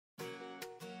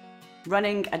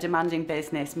Running a demanding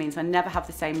business means I never have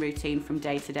the same routine from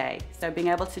day to day. So being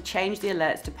able to change the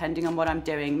alerts depending on what I'm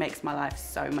doing makes my life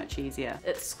so much easier.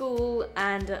 At school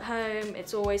and at home,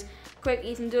 it's always quick,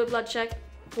 Ethan, do a blood check,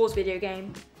 pause video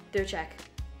game, do a check.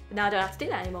 But now I don't have to do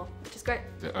that anymore, which is great.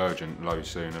 The urgent low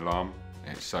soon alarm,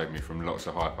 it saved me from lots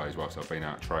of hypos whilst I've been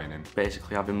out training.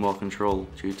 Basically having more control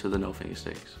due to the no finger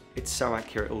sticks. It's so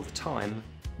accurate all the time,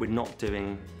 we're not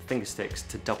doing finger sticks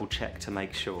to double check to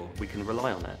make sure. We can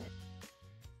rely on it.